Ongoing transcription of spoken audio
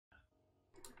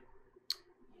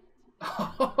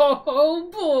Oh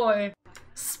boy!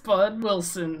 Spud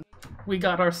Wilson. We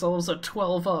got ourselves a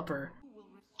 12-upper.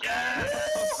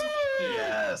 Yes!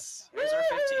 Yes! Here's our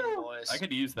 15, boys. I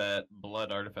could use that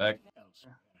blood artifact.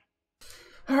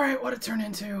 Alright, what'd it turn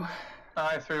into?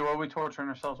 Alright, 3, what are we torturing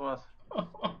ourselves with?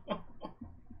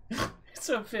 It's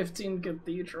a 15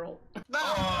 cathedral. No!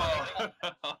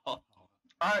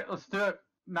 Alright, let's do it.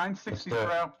 960,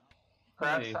 bro.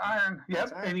 Grabs Hey. iron. Yep,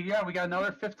 That's and yeah, we got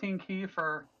another 15 key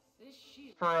for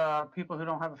people who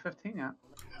don't have a 15 yet.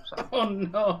 So. Oh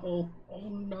no. Oh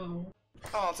no.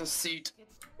 Oh, it's a seat.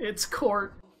 It's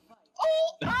court.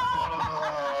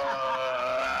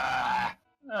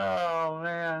 Oh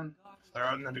man.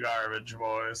 Throw in the garbage,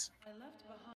 boys.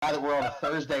 Now that we're on a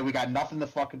Thursday, we got nothing to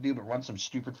fucking do but run some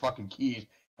stupid fucking keys.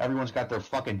 Everyone's got their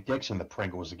fucking dicks in the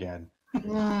Pringles again.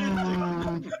 Fucking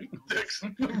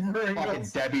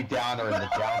Debbie Downer and the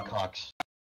Downcocks.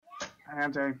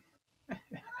 Andy.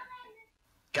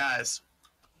 Guys,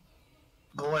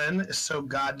 Glenn is so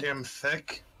goddamn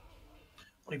thick.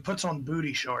 When he puts on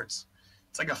booty shorts,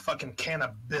 it's like a fucking can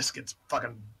of biscuits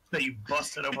fucking that you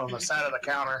busted open on the side of the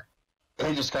counter.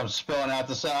 He just comes spilling out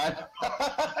the side.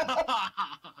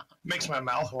 Makes my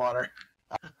mouth water.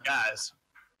 Guys,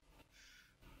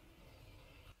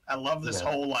 I love this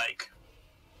whole, like,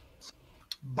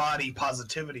 body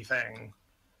positivity thing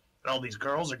that all these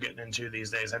girls are getting into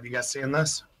these days. Have you guys seen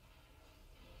this?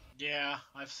 Yeah,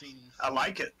 I've seen. I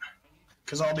like it.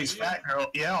 Because all these fat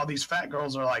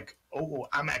girls are like, oh,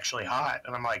 I'm actually hot.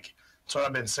 And I'm like, that's what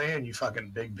I've been saying, you fucking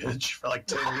big bitch, for like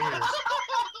 10 years.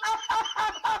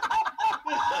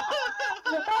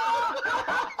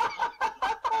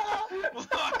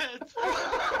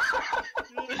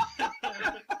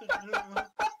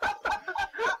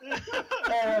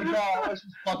 Oh my god, I was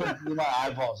just fucking blew my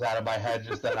eyeballs out of my head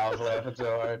just then. I was laughing so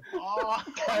hard. Oh.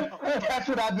 That's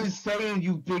what I've been saying,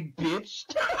 you big bitch.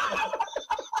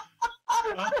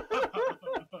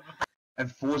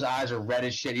 And Fool's eyes are red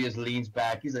as shit. He just leans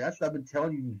back. He's like, that's what I've been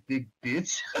telling you, you big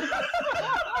bitch.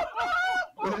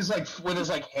 with his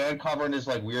hand covering his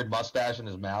like weird mustache in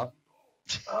his mouth.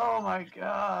 Oh my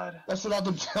god. That's what I've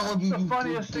been telling you. The you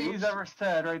funniest big thing he's bitch. ever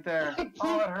said right there.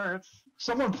 Oh, it hurts.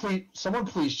 Someone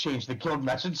please change the guild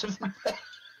message. That's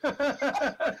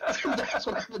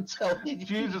what I've been telling you.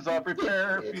 Jesus, I'll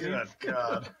prepare if you. Good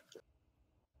God.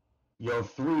 Yo,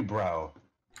 3, bro.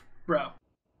 Bro.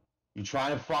 You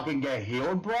trying to fucking get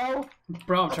healed, bro?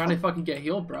 Bro, I'm trying to fucking get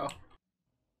healed, bro.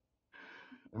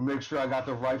 And make sure I got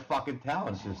the right fucking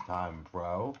talents this time,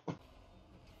 bro.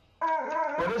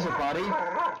 What is it, buddy?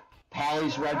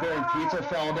 Pally's Red Bear Pizza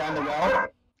fell down the well?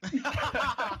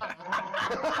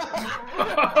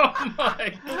 Oh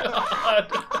my god.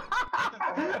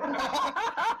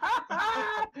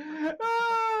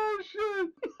 Oh shit.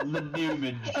 The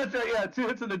Doomage. That's right, yeah, 2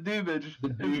 hits of the Doomage. The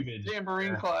Doomage.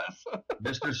 Tambourine Yeah. class.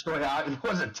 Mr. Story, it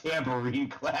was a tambourine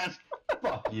class.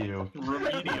 Fuck you.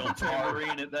 Remedial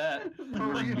tambourine at that.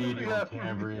 Remedial Yeah,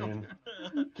 tambourine.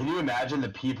 Can you imagine the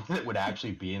people that would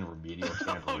actually be in remedial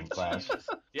tambourine class? Jesus.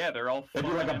 Yeah, they're all. It'd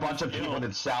be like a fucking bunch of people skilled.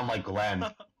 that sound like Glenn.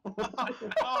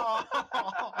 Oh.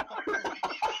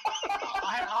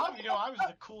 I was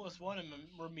the coolest one in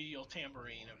remedial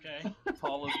tambourine. Okay.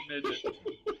 Tall as a midget.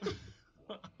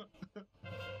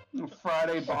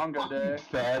 Friday bongo day.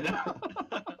 Fed. Oh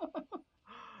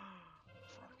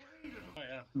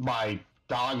yeah. My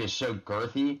dog is so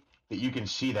girthy that you can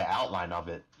see the outline of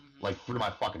it, Mhm. like through my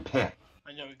fucking pant.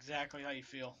 I know exactly how you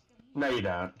feel. No, you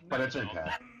don't, but No, it's you don't.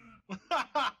 okay.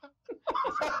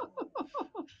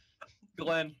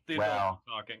 Glenn, the Wow.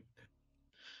 talking.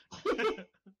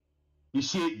 You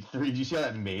see it? Did you see how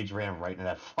that mage ran right into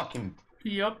that fucking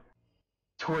Yep.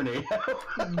 tornado?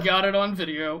 Got it on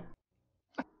video.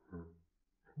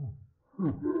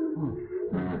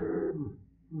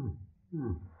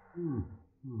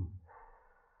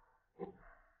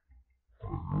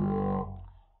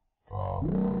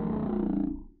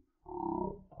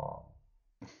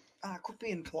 Quit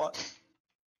being twat.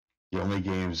 The only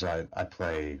games I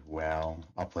play, well,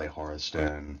 I'll play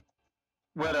Hearthstone.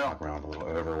 Widow. Fuck around a little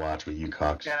Overwatch with you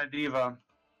cucks. Ganadiva.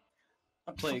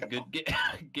 I play a good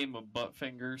game of butt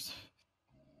fingers.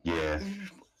 Yeah,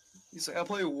 He's like, I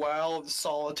play WoW and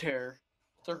Solitaire.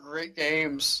 They're great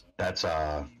games. that's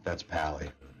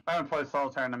Pally. I haven't played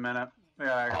Solitaire in a minute.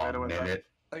 Yeah, I got rid of it. Minute.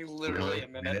 Like literally Really? a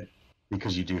minute.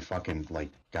 Because you do fucking like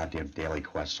goddamn daily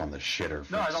quests on the shitter.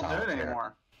 For No, I don't do it Solitaire.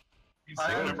 anymore. He's I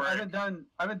taking a haven't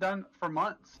break. done for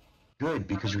months. Good,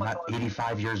 because you're not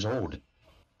 85 years old.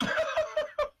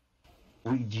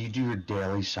 Do you do your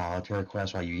daily solitaire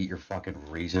quest while you eat your fucking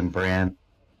Raisin Bran?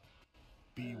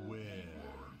 Beware.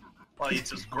 while he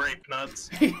eats his grape nuts.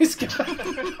 He's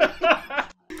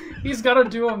got he's got to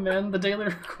do them, man. The daily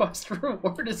request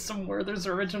reward is some Werther's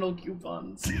original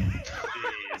coupons.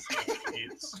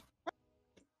 Jeez.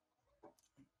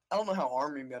 I don't know how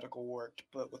Army medical worked,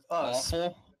 but with us,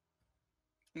 Awful.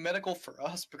 medical for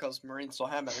us, because Marines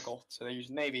don't have medical, so they use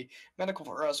Navy. Medical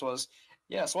for us was,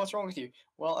 yeah, so what's wrong with you?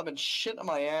 Well, I've been shitting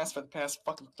my ass for the past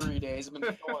fucking 3 days. I've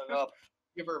been throwing up.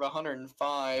 Give her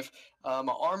 105.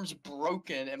 My arm's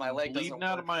broken and my leg doesn't Bleeding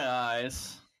out work. of my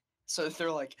eyes. So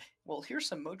they're like, well, here's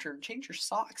some Motrin. Change your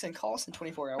socks and call us in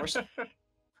 24 hours.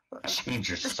 Change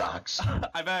your socks.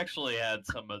 I've actually had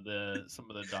some of the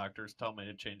doctors tell me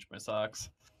to change my socks.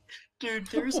 Dude,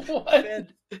 there's What?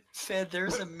 Fed,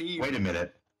 there's a meme. Wait a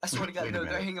minute. I swear to God, Wait a no,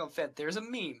 minute. hang on, Fed. There's a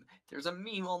meme. There's a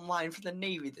meme online for the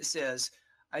Navy that says,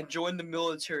 I joined the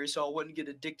military so I wouldn't get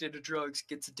addicted to drugs,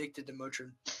 gets addicted to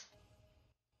Motrin.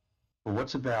 But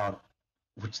what's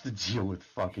the deal with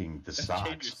fucking the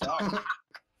Change your socks? socks.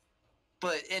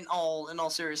 But in all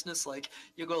seriousness, like,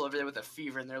 you'll go over there with a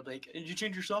fever and they're like, did you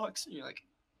change your socks? And you're like,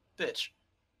 bitch.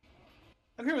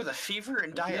 I'm here with a fever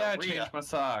and Yeah, I diarrhea. changed my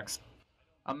socks.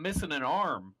 I'm missing an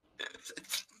arm.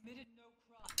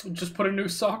 Just put a new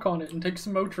sock on it and take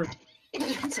some Motrin.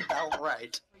 That's about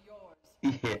right.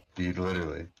 Yeah, dude,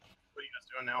 literally. What are you guys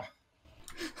doing now?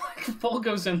 Paul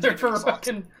goes in there for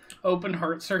fucking open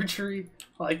heart surgery.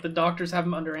 Like, the doctors have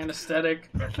him under anesthetic.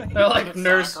 They're like, Put a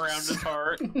nurse, sock around his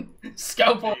heart.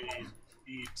 scalpel,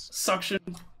 Eat. suction,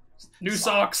 new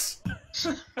socks.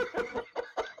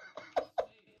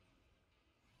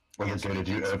 When you're going to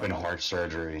do open heart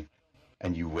surgery,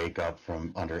 and you wake up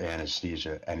from under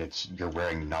anesthesia, and you're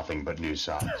wearing nothing but new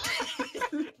socks,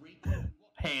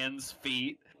 Hands,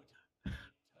 feet.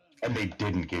 and they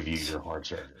didn't give you your heart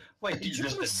surgery. Wait, did you, just put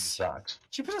did a, new socks.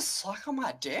 did you put a sock on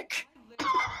my dick?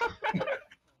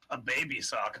 A baby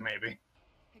sock, maybe.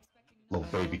 Little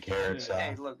baby carrot sock.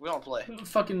 Hey, look, we don't play.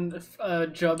 Fucking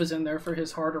Jubb is in there for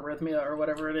his heart arrhythmia or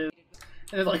whatever it is.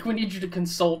 And they're like, we need you to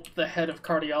consult the head of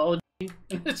cardiology.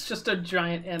 And it's just a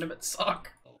giant animate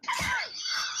sock.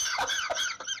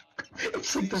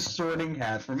 It's like the Sorting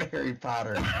Hat from Harry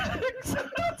Potter.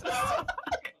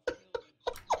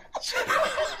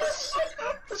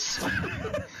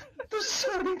 The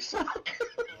Sorting Sock.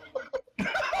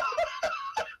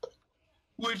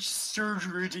 Which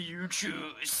surgery do you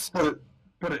choose?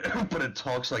 But it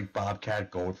talks like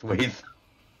Bobcat Goldthwait.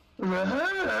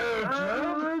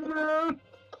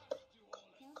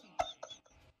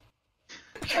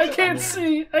 I can't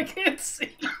see. I can't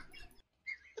see.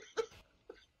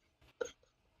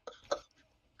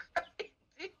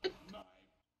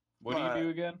 What do you do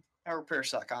again? I repair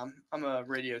sock. I'm a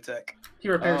radio tech. He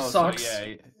repairs Oh, socks.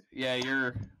 So yeah,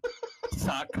 you're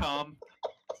sockcom.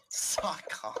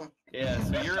 Sockcom. Yeah,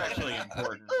 so you're actually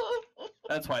important.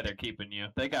 That's why they're keeping you.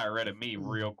 They got rid of me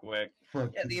real quick. Yeah,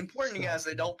 the important guys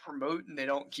they don't promote and they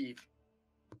don't keep.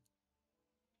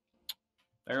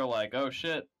 They're like, oh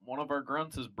shit, one of our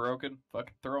grunts is broken.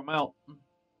 Fucking throw him out.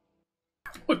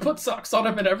 We put socks on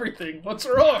him and everything. What's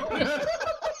wrong?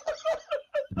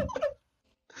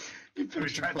 You Have you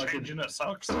tried changing the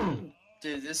socks?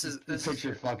 Dude, this is You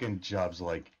picture fucking Jobs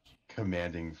like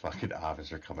commanding fucking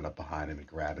officer coming up behind him and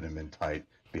grabbing him in tight,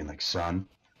 being like, son,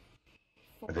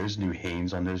 are those new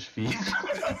Hanes on those feet?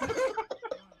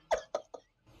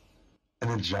 And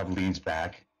then Job leans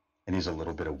back and he's a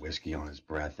little bit of whiskey on his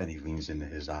breath and he leans into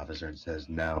his officer and says,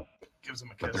 no, Gives him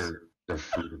a but kiss. they're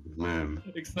fruit of the loom.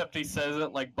 Except he says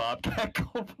it like Bobcat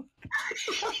Goldthwait.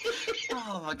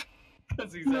 oh my god.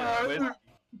 Because he's at whiskey.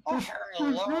 Oh,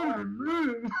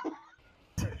 hello.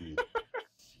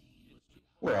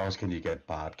 Where else can you get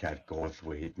Bobcat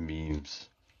Goldthwait memes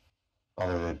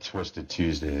other than Twisted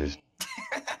Tuesdays?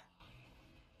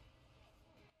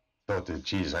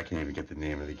 Jesus, I can't even get the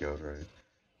name of the goat right.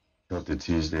 Tilted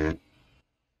Tuesday.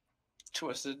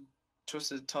 Twisted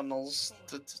tunnels.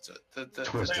 The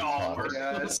Twisted They all Tunnels. were.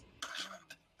 guys.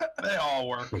 They all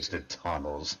were. Twisted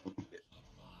Tunnels.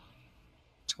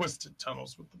 Twisted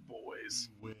tunnels with the boys.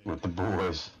 With the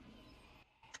boys.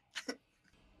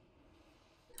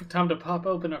 Time to pop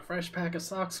open a fresh pack of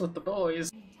socks with the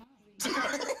boys.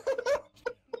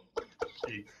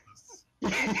 Jesus.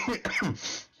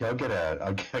 Yeah, I'll get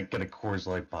a Coors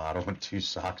Light bottle and 2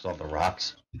 socks on the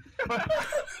rocks. I'm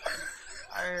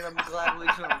glad we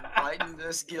can enlighten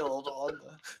this guild on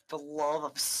the love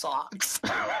of socks.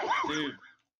 Dude,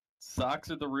 socks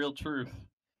are the real truth.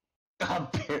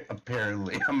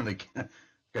 Apparently, I'm gonna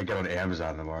get on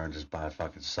Amazon tomorrow and just buy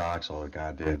fucking socks all the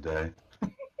goddamn day.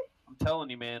 I'm telling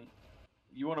you, man.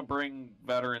 You want to bring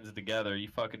veterans together, you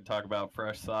fucking talk about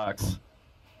fresh socks.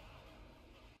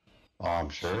 Oh, I'm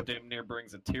sure. Damn near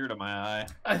brings a tear to my eye.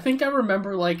 I think I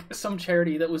remember like some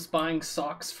charity that was buying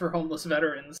socks for homeless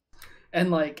veterans, and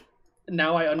like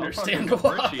now I understand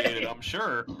why. Appreciate it, I'm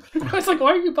sure. I was like,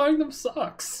 why are you buying them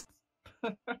socks?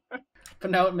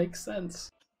 But now it makes sense.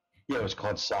 Yeah, it was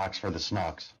called Socks for the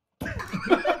Snucks.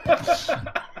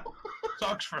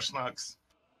 Sucks for snucks.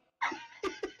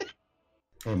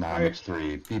 Hey, Mom, Alright. it's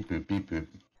 3. Beep boop, beep boop.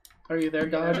 Are you there,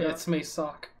 God? It's me,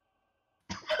 Sock.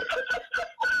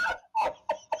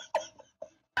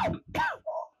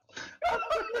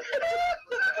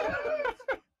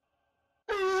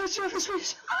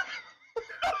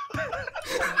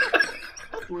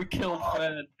 We killed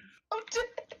Fed. I'm dead.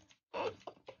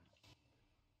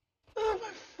 Oh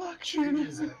my fuck,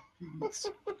 Jesus.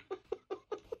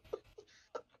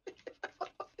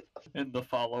 In the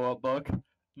follow-up book.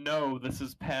 No, this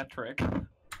is Patrick.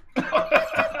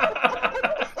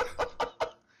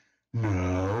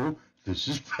 No, this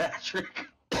is Patrick.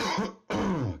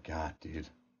 Oh god, dude.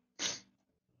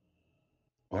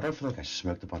 Why do I feel like I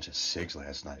smoked a bunch of cigs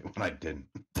last night when I didn't?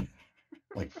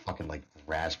 Like fucking like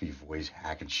raspy voice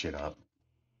hacking shit up.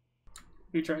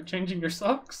 You tried changing your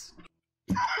socks?